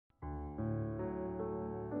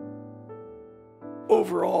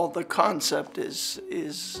overall the concept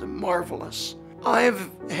is marvelous. I've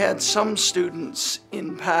had some students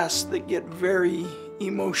in past that get very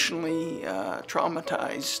emotionally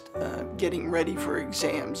traumatized getting ready for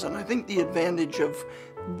exams, and I think the advantage of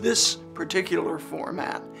this particular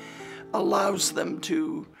format allows them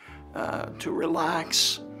to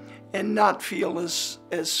relax and not feel as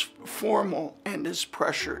formal and as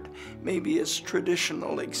pressured, maybe as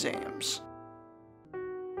traditional exams.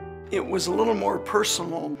 It was a little more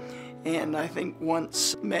personal, and I think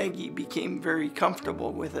once Maggie became very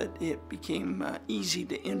comfortable with it, it became easy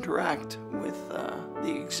to interact with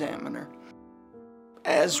the examiner.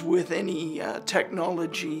 As with any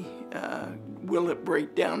technology, will it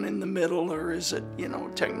break down in the middle, or is it,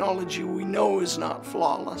 technology we know is not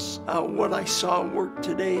flawless. What I saw work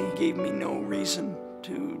today gave me no reason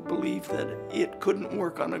to believe that it couldn't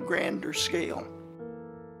work on a grander scale.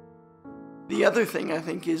 The other thing I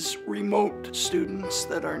think is remote students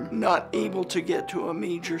that are not able to get to a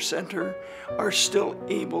major center are still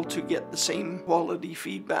able to get the same quality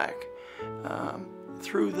feedback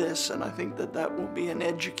through this, and I think that will be an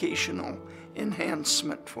educational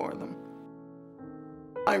enhancement for them.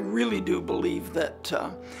 I really do believe that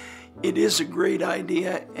it is a great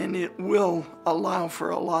idea, and it will allow for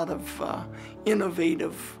a lot of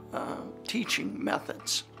innovative teaching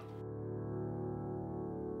methods.